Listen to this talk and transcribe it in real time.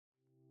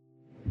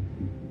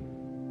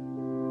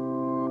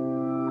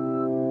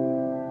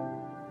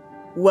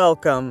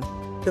Welcome.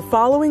 The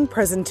following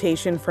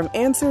presentation from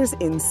Answers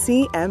in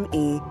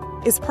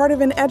CME is part of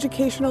an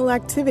educational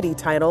activity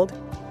titled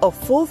A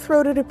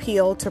Full-Throated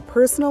Appeal to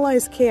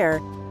Personalized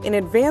Care in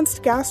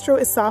Advanced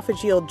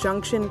Gastroesophageal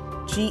Junction,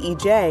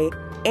 GEJ,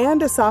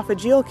 and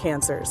Esophageal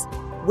Cancers.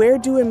 Where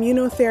do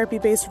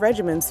immunotherapy-based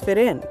regimens fit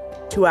in?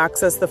 To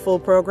access the full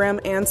program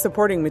and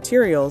supporting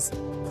materials,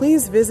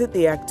 please visit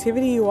the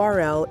activity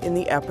URL in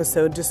the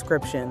episode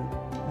description.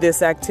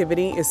 This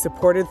activity is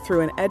supported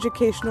through an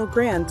educational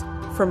grant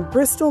from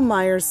Bristol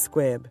Myers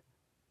Squibb.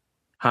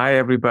 Hi,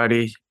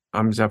 everybody.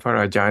 I'm Zafar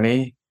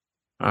Ajani.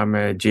 I'm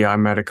a GI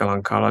medical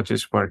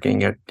oncologist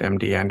working at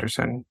MD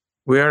Anderson.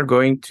 We are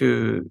going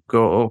to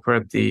go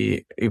over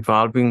the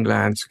evolving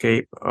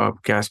landscape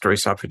of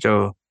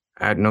gastroesophageal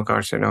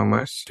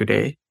adenocarcinomas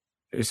today.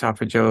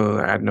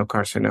 Esophageal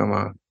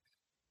adenocarcinoma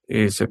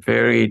is a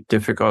very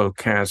difficult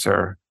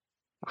cancer,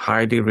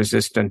 highly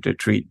resistant to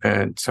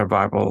treatment.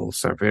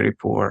 Survivals are very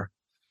poor.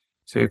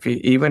 So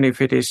even if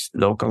it is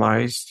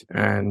localized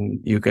and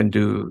you can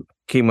do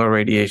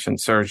chemoradiation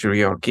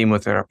surgery or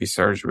chemotherapy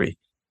surgery,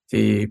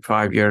 the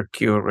 5-year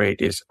cure rate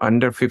is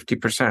under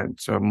 50%.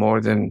 So more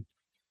than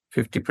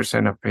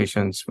 50% of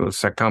patients will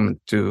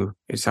succumb to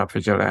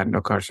esophageal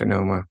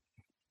adenocarcinoma.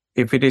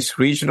 If it is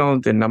regional,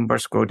 the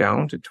numbers go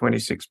down to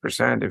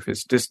 26%. If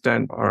it's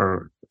distant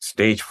or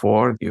stage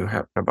 4, you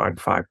have about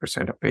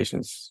 5% of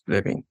patients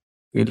living.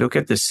 We look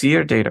at the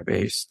SEER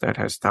database that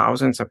has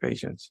thousands of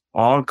patients,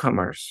 all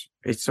comers.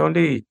 It's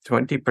only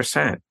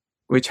 20%,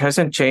 which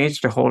hasn't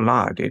changed a whole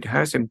lot. It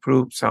has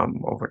improved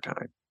some over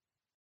time.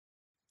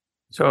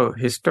 So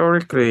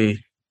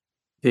historically,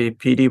 the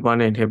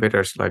PD-1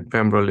 inhibitors like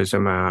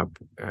pembrolizumab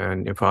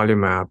and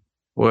nivolumab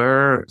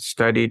were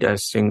studied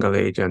as single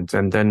agents,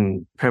 and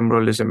then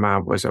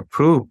pembrolizumab was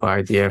approved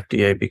by the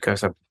FDA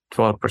because of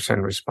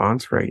 12%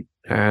 response rate.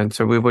 And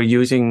so we were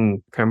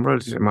using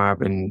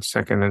pembrolizumab in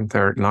second and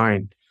third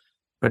line.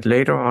 But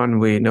later on,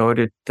 we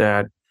noted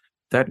that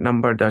that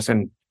number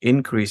doesn't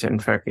increase. In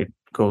fact, it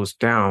goes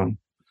down.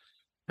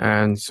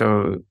 And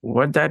so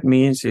what that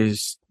means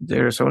is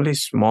there's only a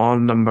small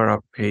number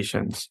of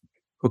patients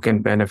who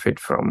can benefit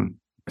from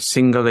a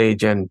single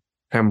agent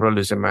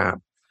pembrolizumab.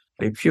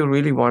 If you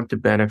really want to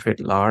benefit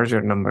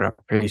larger number of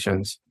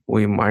patients,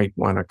 we might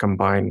want to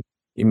combine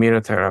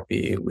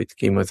immunotherapy with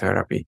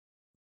chemotherapy.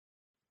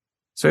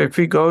 So if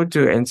we go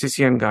to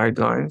NCCN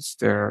guidelines,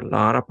 there are a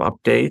lot of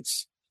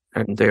updates,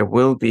 and there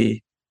will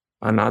be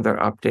another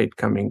update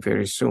coming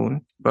very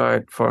soon.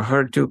 But for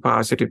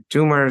HER2-positive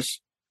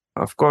tumors,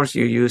 of course,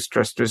 you use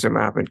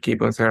trastuzumab and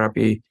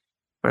chemotherapy,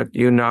 but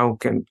you now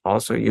can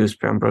also use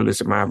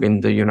pembrolizumab in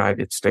the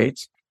United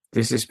States.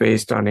 This is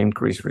based on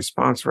increased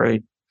response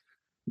rate.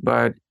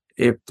 But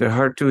if the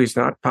HER2 is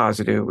not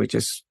positive, which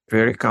is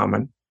very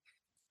common,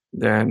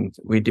 then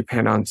we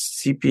depend on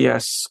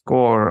CPS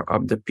score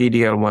of the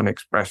PD-L1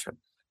 expression.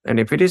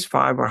 And if it is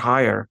 5 or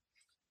higher,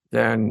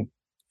 then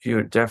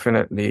you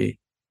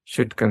definitely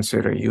should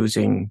consider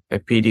using a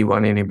PD-1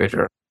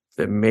 inhibitor.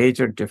 The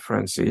major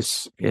difference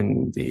is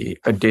in the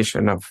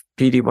addition of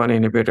PD-1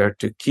 inhibitor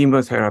to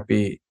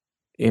chemotherapy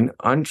in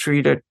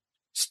untreated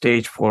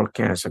stage 4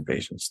 cancer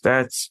patients.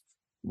 That's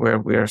where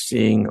we are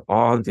seeing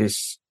all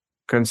these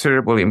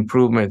considerable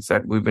improvements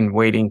that we've been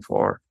waiting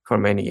for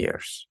many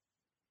years.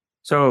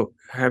 So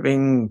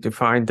having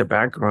defined the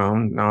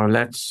background, now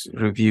let's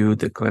review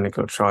the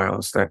clinical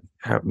trials that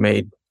have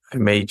made a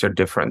major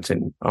difference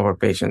in our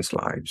patients'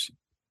 lives.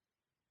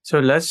 So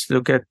let's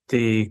look at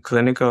the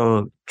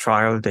clinical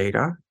trial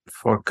data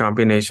for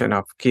combination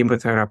of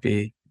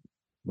chemotherapy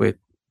with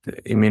the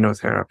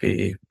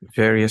immunotherapy,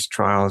 various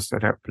trials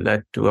that have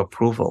led to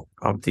approval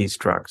of these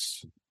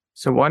drugs.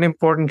 So one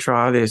important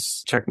trial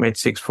is Checkmate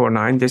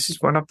 649. This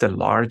is one of the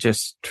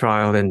largest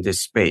trial in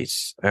this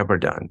space ever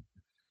done.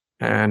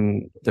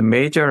 And the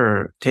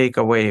major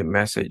takeaway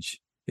message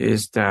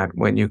is that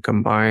when you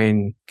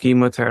combine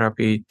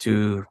chemotherapy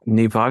to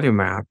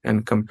nivolumab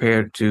and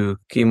compare to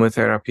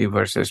chemotherapy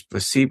versus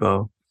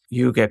placebo,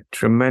 you get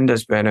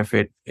tremendous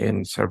benefit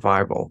in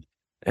survival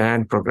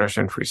and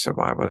progression-free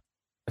survival.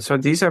 So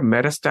these are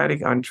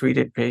metastatic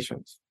untreated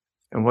patients.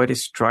 And what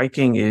is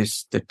striking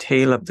is the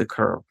tail of the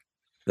curve.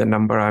 The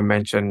number I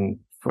mentioned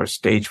for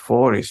stage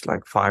 4 is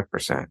like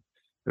 5%.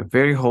 We're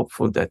very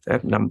hopeful that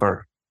that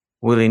number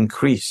will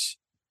increase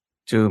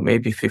to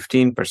maybe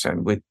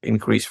 15% with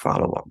increased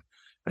follow-up.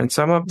 And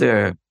some of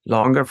the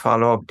longer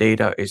follow-up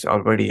data is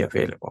already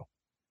available.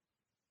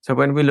 So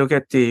when we look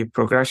at the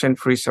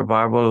progression-free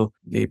survival,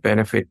 the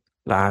benefit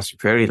lasts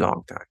very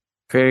long time.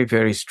 Very,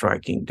 very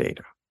striking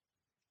data.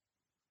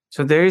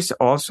 So there is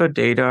also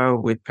data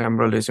with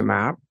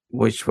pembrolizumab,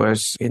 which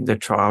was in the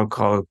trial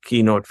called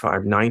Keynote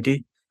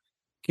 590.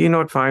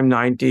 Keynote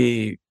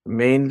 590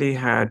 mainly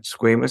had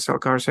squamous cell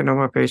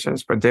carcinoma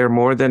patients, but there are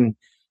more than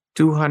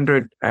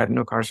 200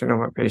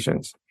 adenocarcinoma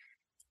patients.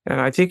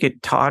 And I think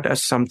it taught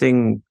us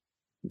something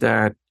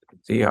that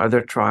the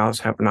other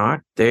trials have not.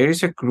 There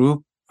is a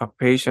group of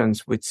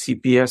patients with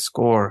CPS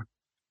score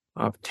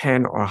of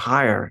 10 or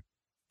higher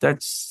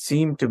that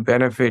seem to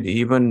benefit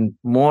even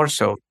more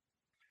so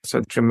It's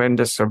a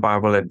tremendous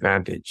survival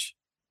advantage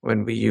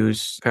when we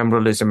use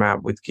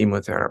pembrolizumab with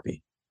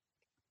chemotherapy.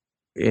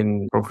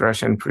 In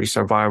progression-free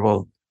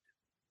survival,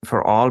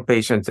 for all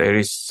patients, there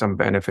is some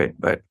benefit.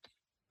 But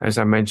as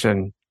I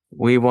mentioned,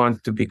 we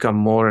want to become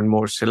more and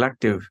more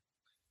selective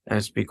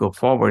as we go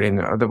forward. In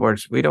other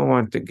words, we don't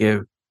want to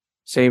give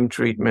same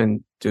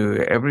treatment to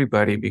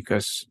everybody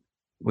because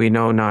we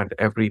know not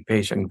every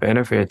patient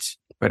benefits,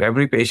 but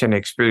every patient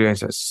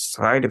experiences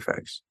side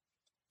effects.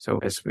 So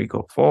as we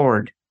go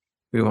forward,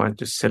 we want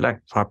to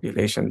select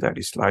population that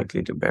is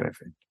likely to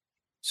benefit.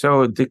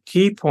 So the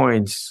key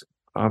points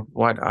of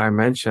what I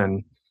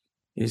mentioned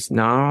is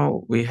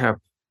now we have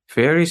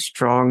very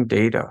strong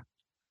data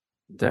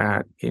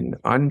that in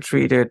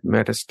untreated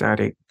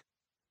metastatic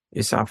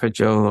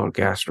esophageal or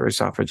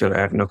gastroesophageal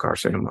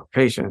adenocarcinoma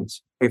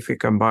patients, if we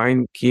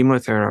combine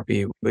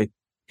chemotherapy with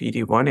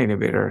PD-1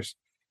 inhibitors,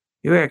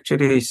 you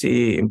actually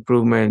see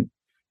improvement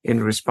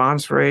in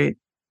response rate,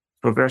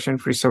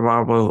 progression-free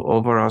survival,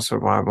 overall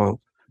survival,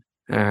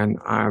 and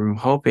I'm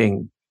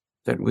hoping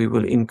that we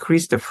will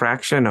increase the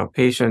fraction of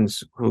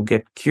patients who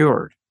get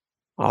cured,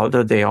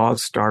 although they all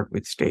start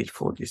with stage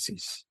 4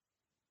 disease.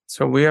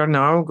 So we are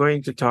now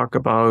going to talk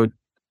about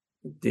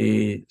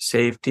the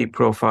safety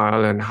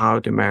profile and how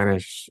to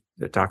manage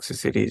the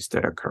toxicities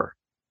that occur.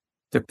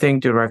 The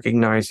thing to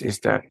recognize is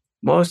that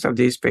most of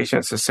these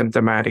patients are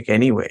symptomatic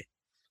anyway.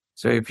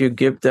 So if you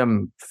give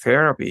them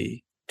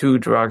therapy, 2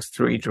 drugs,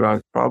 3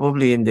 drugs,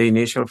 probably in the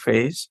initial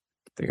phase,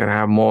 they're going to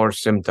have more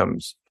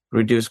symptoms,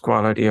 reduced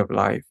quality of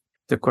life.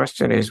 The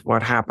question is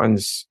what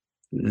happens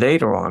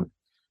later on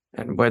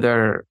and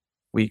whether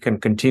we can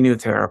continue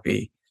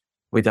therapy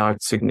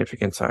without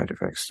significant side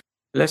effects.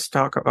 Let's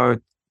talk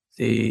about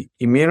the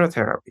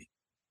immunotherapy,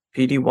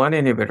 PD-1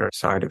 inhibitor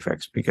side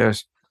effects,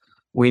 because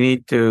we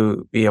need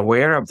to be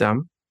aware of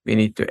them. We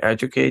need to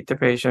educate the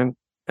patient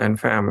and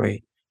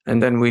family,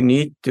 and then we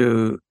need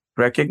to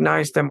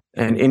recognize them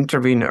and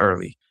intervene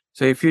early.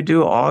 So if you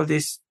do all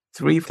these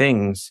 3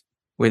 things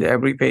with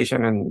every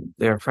patient and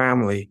their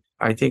family,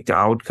 I think the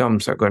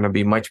outcomes are going to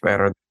be much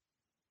better.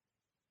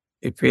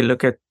 If we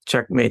look at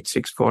Checkmate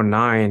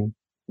 649,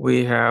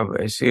 we have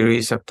a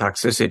series of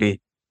toxicity.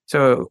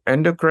 So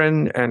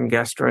endocrine and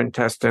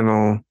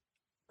gastrointestinal,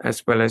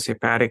 as well as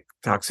hepatic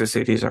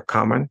toxicities are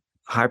common.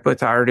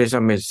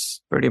 Hypothyroidism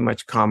is pretty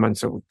much common,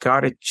 so we've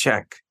got to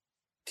check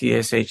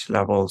TSH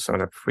levels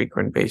on a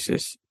frequent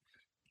basis.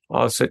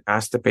 Also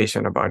ask the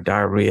patient about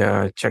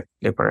diarrhea, check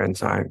liver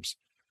enzymes.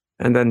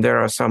 And then there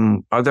are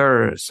some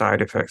other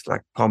side effects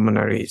like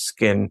pulmonary,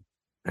 skin,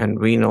 and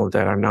renal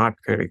that are not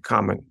very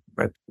common.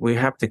 But we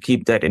have to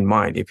keep that in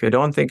mind. If you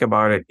don't think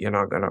about it, you're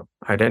not going to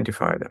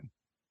identify them.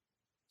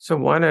 So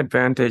one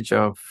advantage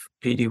of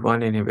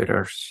PD-1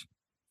 inhibitors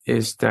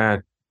is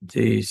that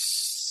the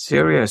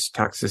serious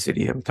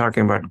toxicity, I'm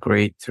talking about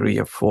grade 3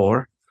 or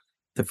 4,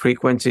 the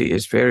frequency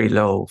is very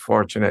low.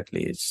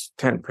 Fortunately, it's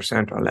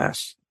 10% or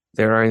less.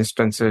 There are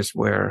instances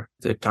where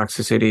the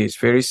toxicity is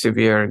very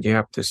severe and you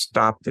have to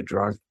stop the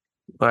drug.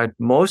 But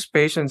most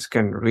patients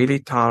can really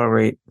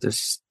tolerate the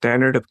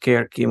standard of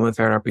care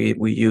chemotherapy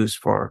we use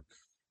for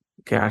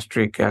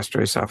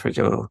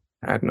gastroesophageal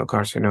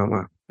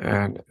adenocarcinoma,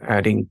 and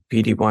adding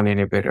PD-1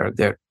 inhibitor,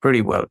 they're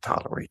pretty well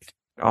tolerated.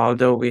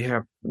 Although we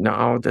have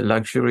now the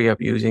luxury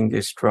of using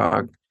this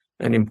drug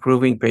and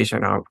improving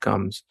patient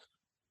outcomes,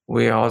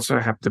 we also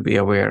have to be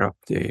aware of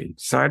the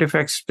side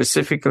effects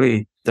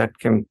specifically that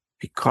can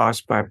be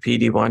caused by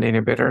PD-1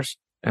 inhibitors.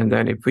 And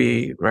then if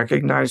we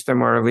recognize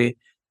them early,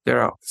 there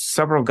are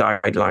several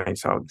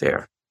guidelines out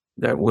there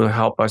that will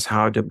help us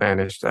how to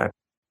manage that.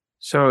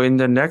 So in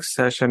the next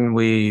session,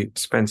 we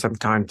spend some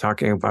time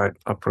talking about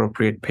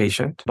appropriate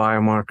patient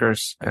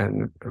biomarkers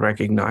and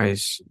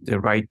recognize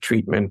the right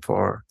treatment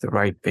for the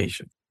right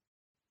patient.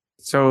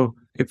 So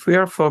if we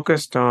are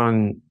focused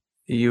on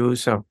the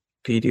use of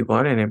PD-1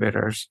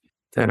 inhibitors,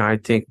 then I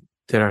think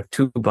there are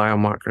 2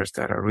 biomarkers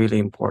that are really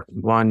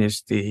important. One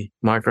is the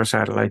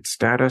microsatellite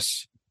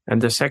status,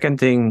 and the second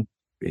thing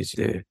is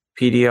the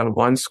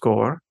PD-L1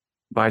 score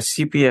by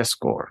CPS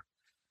score.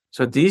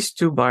 So these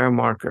 2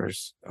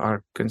 biomarkers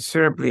are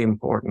considerably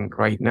important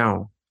right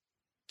now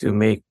to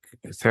make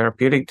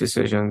therapeutic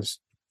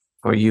decisions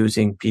for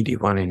using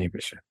PD-1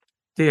 inhibition.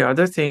 The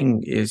other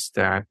thing is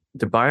that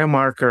the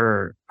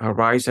biomarker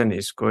horizon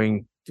is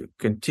going to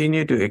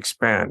continue to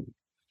expand.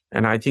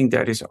 And I think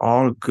that is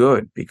all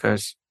good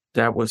because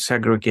that will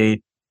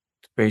segregate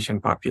the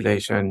patient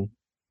population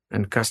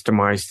and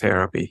customize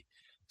therapy.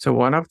 So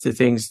one of the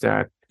things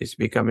that is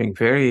becoming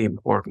very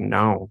important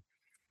now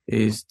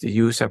is the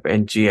use of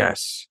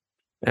NGS.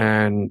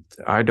 And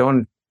I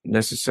don't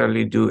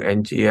necessarily do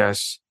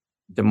NGS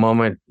the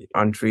moment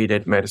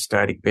untreated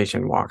metastatic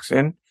patient walks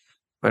in,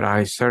 but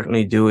I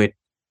certainly do it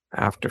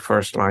after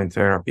first-line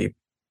therapy.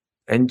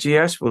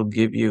 NGS will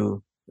give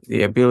you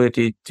the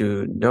ability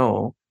to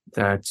know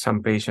that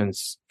some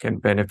patients can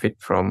benefit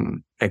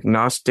from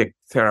agnostic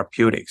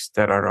therapeutics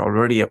that are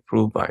already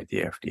approved by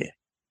the FDA.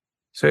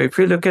 So if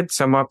we look at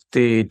some of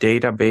the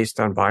data based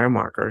on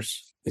biomarkers,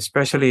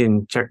 especially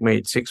in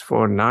Checkmate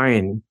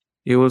 649,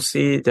 you will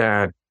see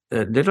that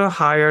a little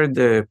higher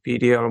the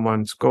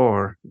PD-L1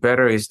 score,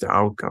 better is the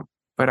outcome.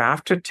 But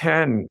after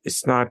 10,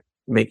 it's not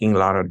making a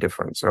lot of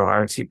difference. So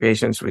I see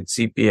patients with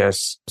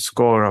CPS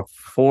score of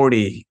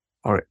 40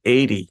 or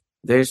 80.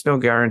 There's no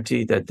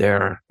guarantee that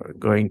they're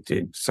going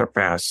to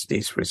surpass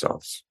these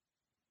results.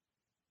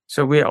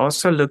 So we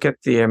also look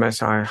at the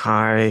MSI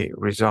high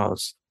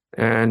results.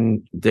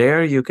 And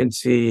there you can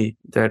see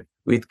that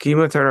with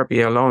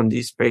chemotherapy alone,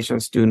 these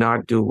patients do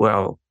not do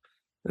well.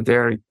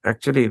 They're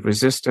actually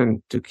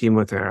resistant to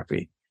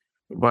chemotherapy.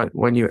 But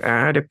when you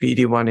add a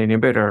PD-1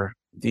 inhibitor,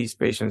 these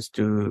patients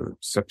do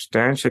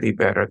substantially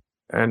better.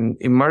 And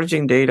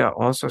emerging data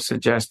also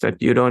suggests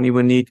that you don't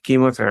even need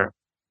chemotherapy.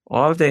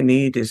 All they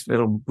need is a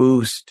little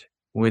boost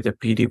with a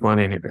PD-1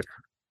 inhibitor.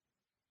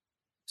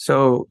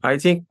 So I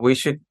think we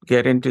should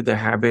get into the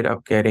habit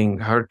of getting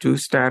HER2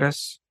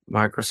 status,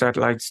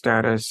 microsatellite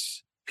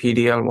status,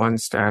 PD-L1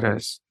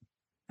 status.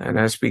 And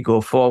as we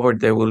go forward,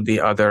 there will be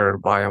other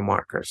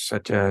biomarkers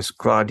such as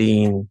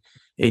Claudin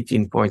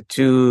 18.2,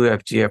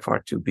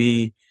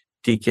 FGFR2b,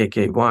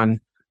 DKK1.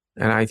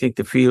 And I think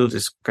the field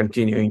is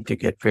continuing to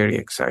get very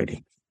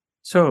exciting.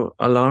 So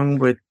along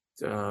with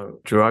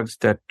drugs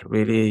that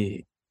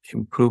really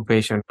improve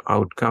patient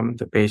outcome,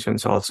 the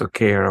patients also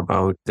care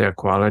about their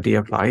quality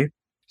of life.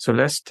 So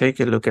let's take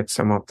a look at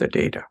some of the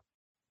data.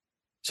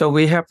 So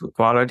we have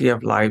quality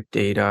of life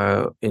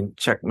data in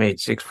Checkmate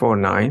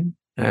 649.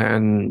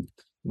 And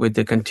with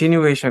the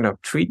continuation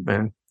of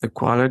treatment, the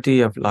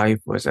quality of life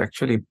was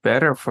actually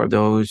better for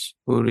those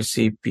who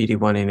received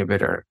PD-1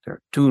 inhibitor. There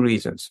are two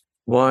reasons.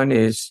 One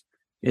is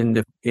in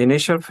the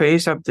initial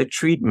phase of the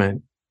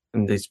treatment,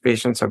 and these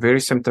patients are very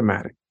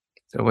symptomatic.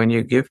 So when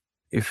you give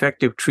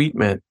effective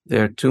treatment,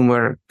 their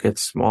tumor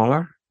gets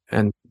smaller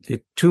and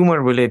the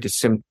tumor-related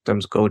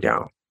symptoms go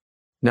down.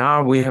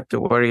 Now we have to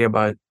worry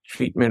about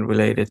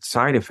treatment-related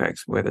side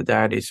effects, whether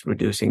that is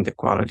reducing the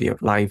quality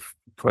of life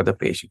for the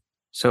patient.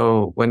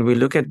 So when we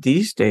look at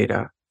these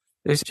data,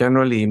 there's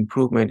generally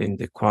improvement in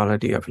the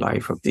quality of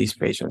life of these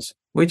patients,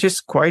 which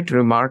is quite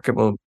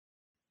remarkable.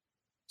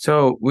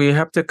 So we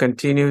have to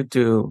continue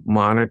to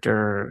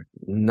monitor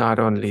not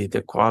only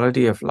the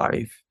quality of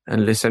life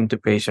and listen to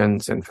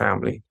patients and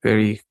family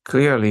very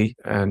clearly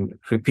and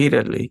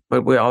repeatedly,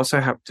 but we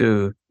also have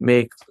to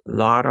make a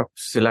lot of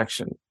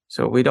selection.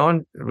 So we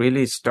don't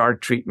really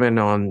start treatment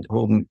on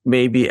who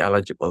may be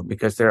eligible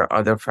because there are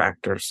other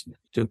factors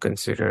to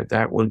consider.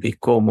 That will be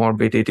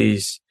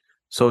comorbidities,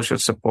 social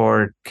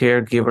support,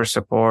 caregiver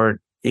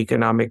support,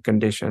 economic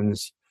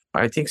conditions.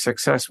 I think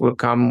success will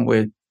come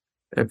with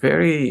a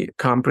very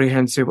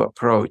comprehensive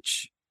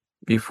approach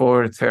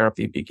before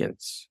therapy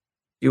begins.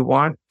 You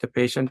want the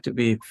patient to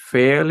be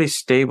fairly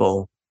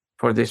stable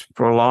for this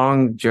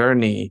prolonged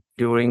journey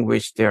during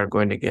which they are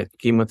going to get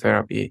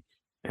chemotherapy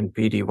and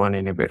PD-1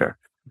 inhibitor.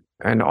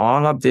 And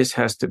all of this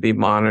has to be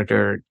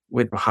monitored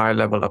with a high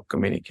level of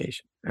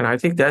communication. And I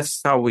think that's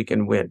how we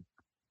can win.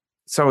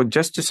 So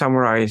just to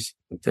summarize,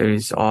 there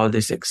is all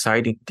this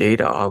exciting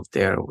data out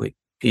there with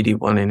PD-1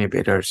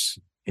 inhibitors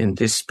in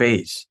this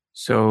space.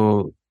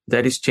 So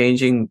that is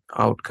changing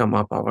outcome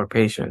of our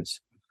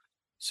patients.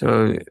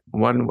 So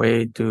one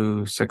way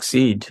to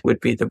succeed would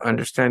be the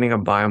understanding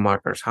of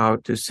biomarkers, how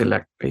to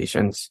select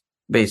patients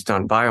based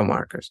on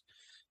biomarkers.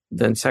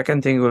 Then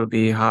second thing will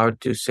be how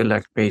to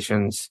select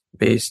patients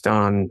based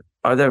on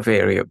other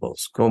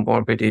variables,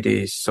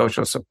 comorbidities,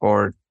 social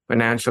support,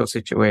 financial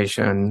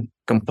situation,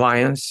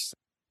 compliance,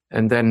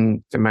 and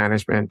then the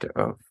management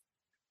of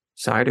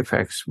side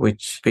effects,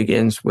 which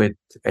begins with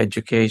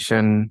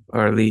education,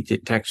 early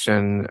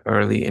detection,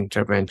 early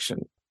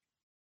intervention.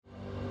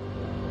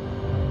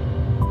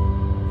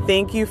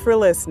 Thank you for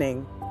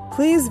listening.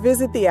 Please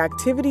visit the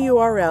activity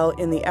URL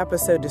in the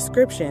episode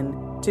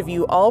description to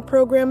view all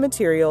program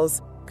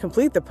materials,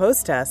 complete the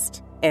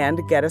post-test, and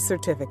get a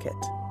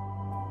certificate.